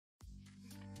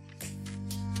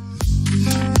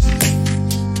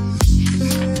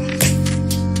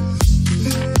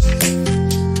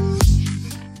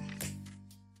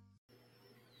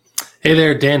Hey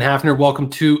there, Dan Hafner. Welcome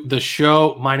to the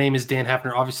show. My name is Dan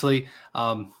Hafner. Obviously,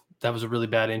 that was a really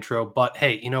bad intro, but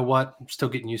hey, you know what? I'm still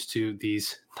getting used to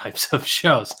these types of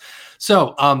shows.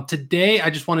 So today, I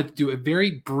just wanted to do a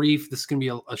very brief. This is going to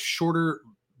be a shorter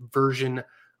version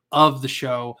of the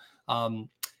show. Um,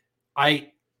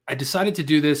 I I decided to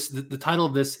do this. The title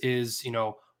of this is,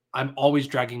 I'm always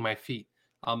dragging my feet.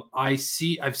 I've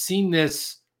seen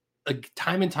this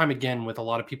time and time again with a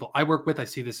lot of people I work with. I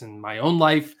see this in my own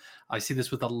life. I see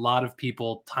this with a lot of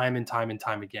people time and time and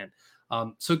time again.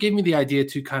 So it gave me the idea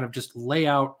to kind of just lay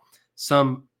out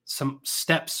some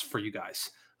steps for you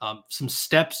guys. Some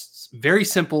steps, very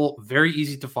simple, very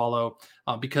easy to follow.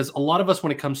 Because a lot of us,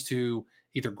 when it comes to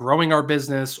either growing our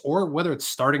business or whether it's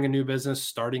starting a new business,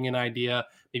 starting an idea,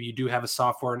 maybe you do have a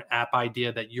software and app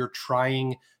idea that you're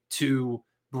trying to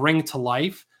bring to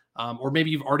life. Or maybe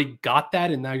you've already got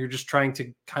that and now you're just trying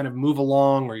to kind of move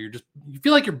along, or you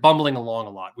feel like you're bumbling along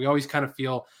a lot. We always kind of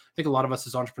feel, I think a lot of us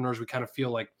as entrepreneurs, we kind of feel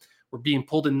like we're being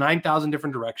pulled in 9,000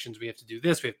 different directions. We have to do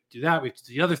this, we have to do that, we have to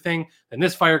do the other thing. Then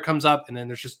this fire comes up, and then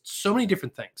there's just so many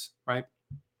different things, right?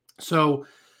 So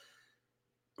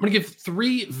I'm going to give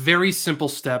 3 very simple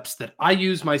steps that I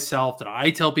use myself, that I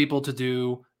tell people to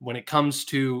do when it comes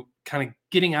to kind of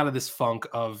getting out of this funk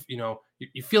of,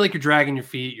 you feel like you're dragging your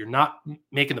feet, you're not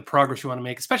making the progress you want to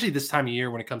make, especially this time of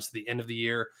year when it comes to the end of the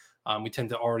year. We tend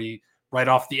to already write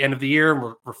off the end of the year,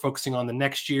 and we're focusing on the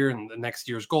next year and the next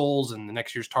year's goals and the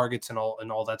next year's targets and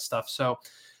all that stuff. So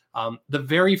the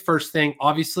very first thing,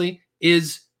 obviously,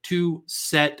 is to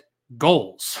set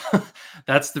goals.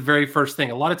 That's the very first thing.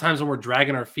 A lot of times when we're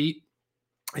dragging our feet,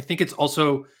 I think it's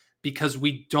also because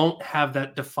we don't have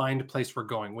that defined place we're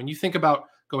going. When you think about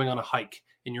going on a hike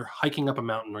and you're hiking up a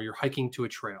mountain or you're hiking to a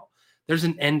trail, there's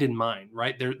an end in mind,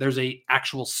 right? There's a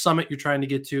actual summit you're trying to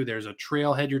get to. There's a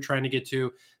trailhead you're trying to get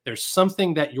to. There's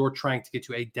something that you're trying to get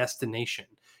to, a destination.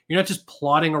 You're not just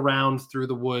plodding around through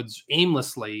the woods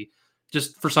aimlessly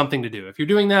just for something to do. If you're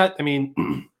doing that, I mean,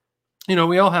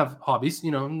 we all have hobbies.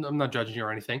 I'm not judging you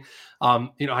or anything.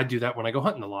 I do that when I go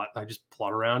hunting a lot. I just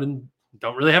plod around and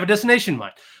don't really have a destination in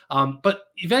mind. But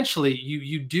eventually,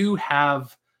 you do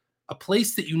have a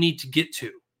place that you need to get to,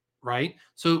 right?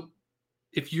 So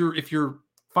if you're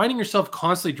finding yourself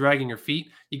constantly dragging your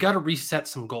feet, you got to reset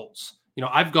some goals.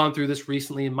 I've gone through this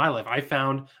recently in my life. I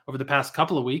found over the past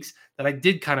couple of weeks that I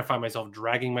did kind of find myself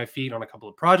dragging my feet on a couple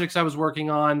of projects I was working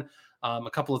on,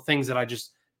 a couple of things that I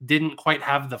just didn't quite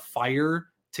have the fire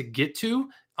to get to.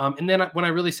 And then when I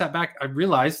really sat back, I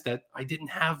realized that I didn't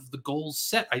have the goals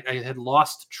set. I had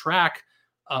lost track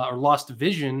or lost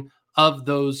vision of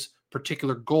those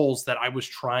particular goals that I was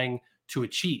trying to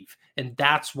achieve. And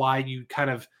that's why you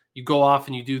go off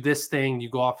and you do this thing, you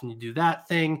go off and you do that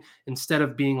thing, instead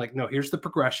of being like, no, here's the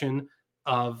progression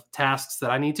of tasks that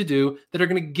I need to do that are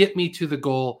going to get me to the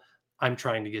goal I'm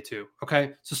trying to get to.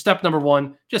 Okay. So step number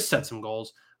 1, just set some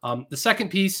goals. The second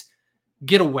piece,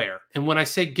 get aware. And when I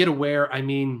say get aware, I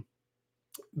mean,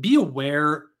 be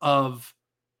aware of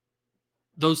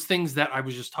those things that I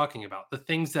was just talking about, the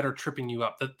things that are tripping you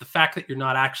up, the fact that you're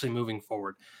not actually moving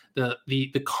forward,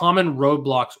 the common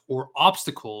roadblocks or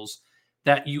obstacles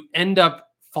that you end up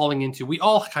falling into. We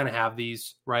all kind of have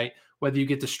these, right? Whether you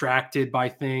get distracted by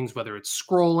things, whether it's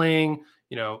scrolling,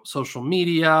 social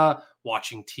media,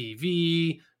 watching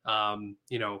TV,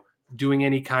 doing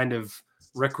any kind of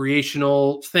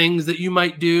recreational things that you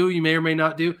might do, you may or may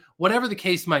not do, whatever the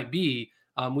case might be.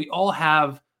 We all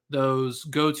have those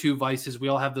go-to vices. We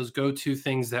all have those go-to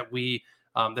things that we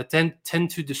that tend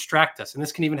to distract us. And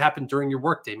this can even happen during your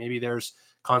workday. Maybe there's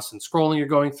constant scrolling you're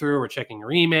going through, or checking your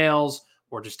emails,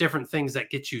 or just different things that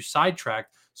get you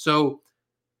sidetracked. So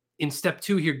in step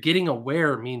 2 here, getting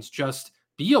aware means just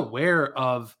be aware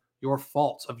of your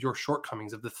faults, of your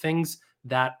shortcomings, of the things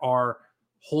that are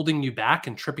holding you back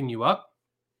and tripping you up.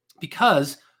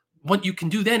 Because what you can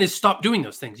do then is stop doing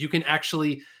those things. You can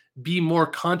actually be more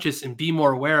conscious and be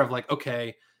more aware of, like,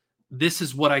 okay, this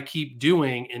is what I keep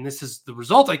doing and this is the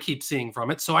result I keep seeing from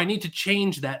it. So I need to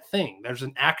change that thing. There's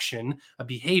an action, a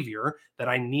behavior that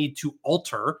I need to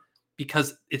alter,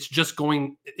 because it's just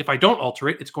going, if I don't alter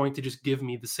it, it's going to just give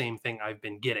me the same thing I've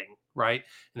been getting, right?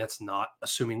 And that's not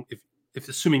assuming, if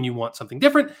assuming you want something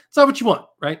different, it's not what you want,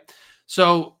 right?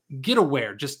 So get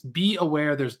aware, just be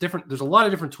aware. There's a lot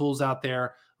of different tools out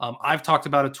there. I've talked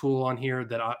about a tool on here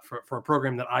that for a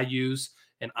program that I use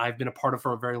and I've been a part of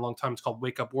for a very long time. It's called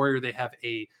Wake Up Warrior. They have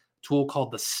a tool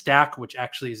called the Stack, which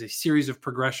actually is a series of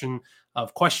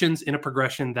questions in a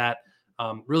progression that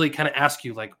really kind of ask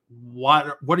you, like,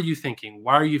 what are you thinking?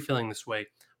 Why are you feeling this way?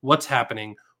 What's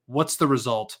happening? What's the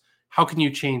result? How can you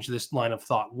change this line of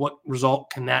thought? What result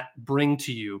can that bring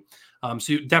to you?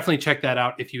 So you definitely check that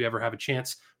out if you ever have a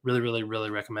chance. Really, really, really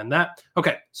recommend that.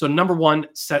 Okay, so number 1,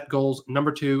 set goals.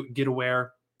 Number 2, get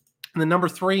aware. And then number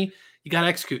 3, you got to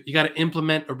execute. You got to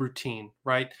implement a routine,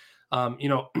 right?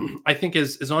 I think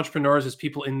as entrepreneurs, as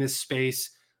people in this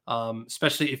space,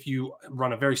 especially if you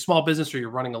run a very small business or you're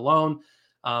running alone,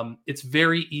 it's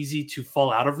very easy to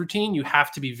fall out of routine. You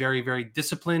have to be very, very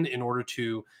disciplined in order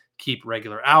to keep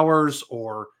regular hours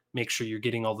or make sure you're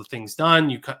getting all the things done.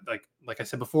 You like I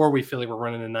said before, we feel like we're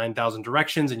running in 9,000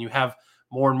 directions, and you have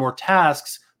more and more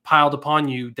tasks piled upon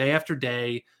you day after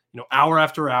day, hour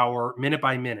after hour, minute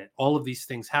by minute. All of these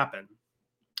things happen.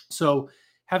 So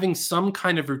having some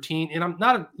kind of routine, and I'm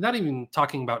not even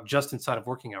talking about just inside of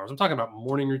working hours. I'm talking about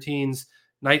morning routines,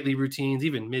 nightly routines,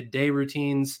 even midday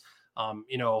routines.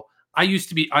 I used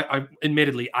to be, I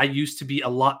admittedly, I used to be a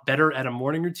lot better at a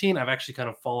morning routine. I've actually kind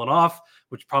of fallen off,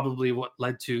 which probably what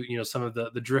led to, some of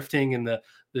the drifting and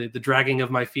the dragging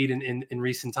of my feet in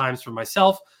recent times for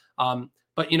myself.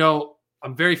 But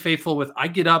I'm very faithful with, I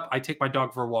get up, I take my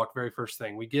dog for a walk. Very first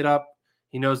thing, we get up,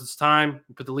 he knows it's time,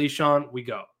 we put the leash on, we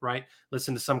go, right?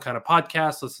 Listen to some kind of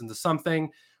podcast, listen to something.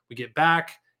 We get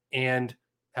back and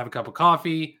have a cup of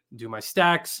coffee, do my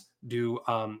stacks, do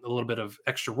a little bit of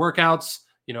extra workouts,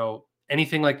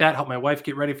 anything like that, help my wife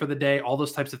get ready for the day, all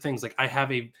those types of things. Like I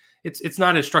have it's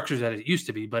not as structured as it used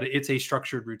to be, but it's a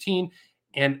structured routine.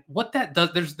 And what that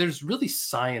does, there's really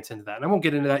science into that. And I won't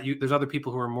get into that. There's other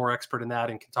people who are more expert in that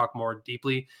and can talk more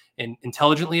deeply and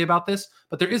intelligently about this.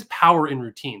 But there is power in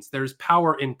routines. There's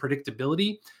power in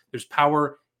predictability. There's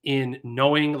power in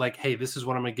knowing, like, hey, this is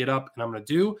what I'm going to get up and I'm going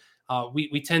to do.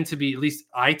 We tend to be, at least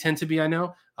I tend to be, I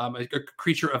know, a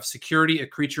creature of security, a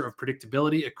creature of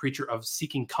predictability, a creature of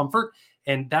seeking comfort.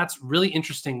 And that's really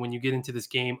interesting when you get into this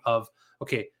game of,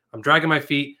 okay, I'm dragging my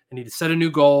feet. I need to set a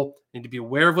new goal. I need to be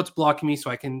aware of what's blocking me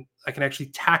so I can actually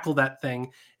tackle that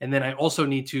thing. And then I also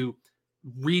need to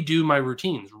redo my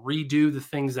routines, redo the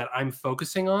things that I'm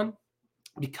focusing on,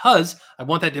 because I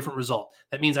want that different result.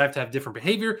 That means I have to have different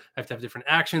behavior. I have to have different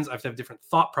actions. I have to have different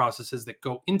thought processes that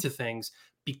go into things,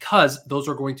 because those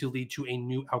are going to lead to a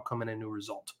new outcome and a new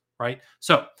result, right?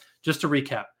 So just to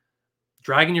recap,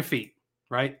 dragging your feet,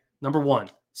 right? Number 1,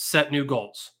 set new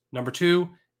goals. Number 2,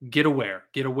 get aware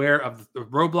of the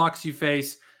roadblocks you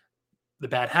face, the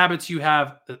bad habits you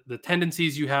have, the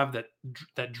tendencies you have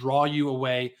that draw you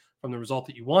away from the result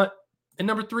that you want. And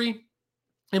number 3,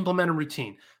 implement a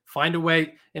routine. Find a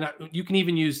way, and you can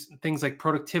even use things like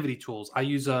productivity tools. I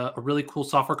use a really cool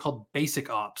software called Basic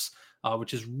Ops,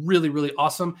 which is really, really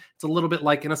awesome. It's a little bit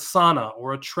like an Asana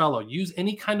or a Trello. Use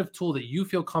any kind of tool that you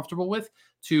feel comfortable with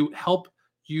to help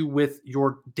you with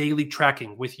your daily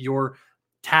tracking, with your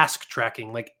task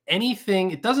tracking, like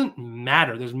anything. It doesn't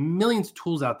matter. There's millions of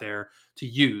tools out there to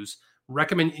use.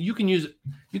 Recommend you can use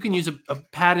a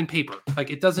pad and paper. Like,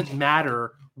 it doesn't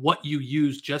matter what you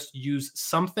use, just use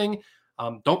something.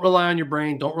 Don't rely on your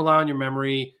brain. Don't rely on your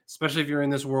memory, especially if you're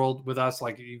in this world with us.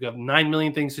 Like, you have 9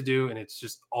 million things to do and it's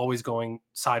just always going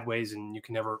sideways, and you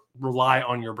can never rely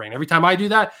on your brain. Every time I do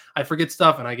that, I forget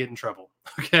stuff and I get in trouble.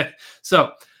 Okay.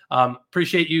 So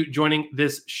appreciate you joining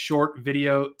this short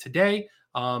video today.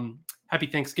 Happy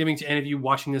Thanksgiving to any of you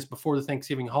watching this before the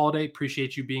Thanksgiving holiday.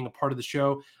 Appreciate you being a part of the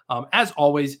show. As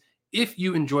always, if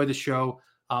you enjoy the show,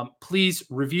 please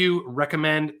review,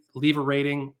 recommend, leave a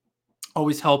rating.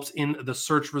 Always helps in the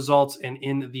search results and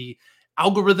in the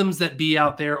algorithms that be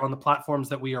out there on the platforms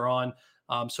that we are on.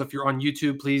 So if you're on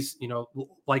YouTube, please,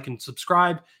 like and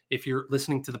subscribe. If you're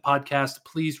listening to the podcast,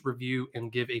 please review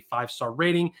and give a 5-star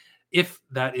rating. If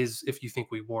you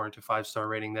think we warrant a 5-star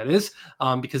rating, that is,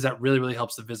 because that really, really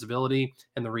helps the visibility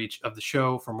and the reach of the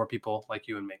show for more people like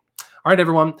you and me. All right,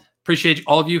 everyone. Appreciate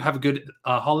all of you. Have a good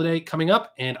holiday coming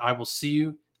up, and I will see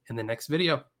you in the next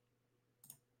video.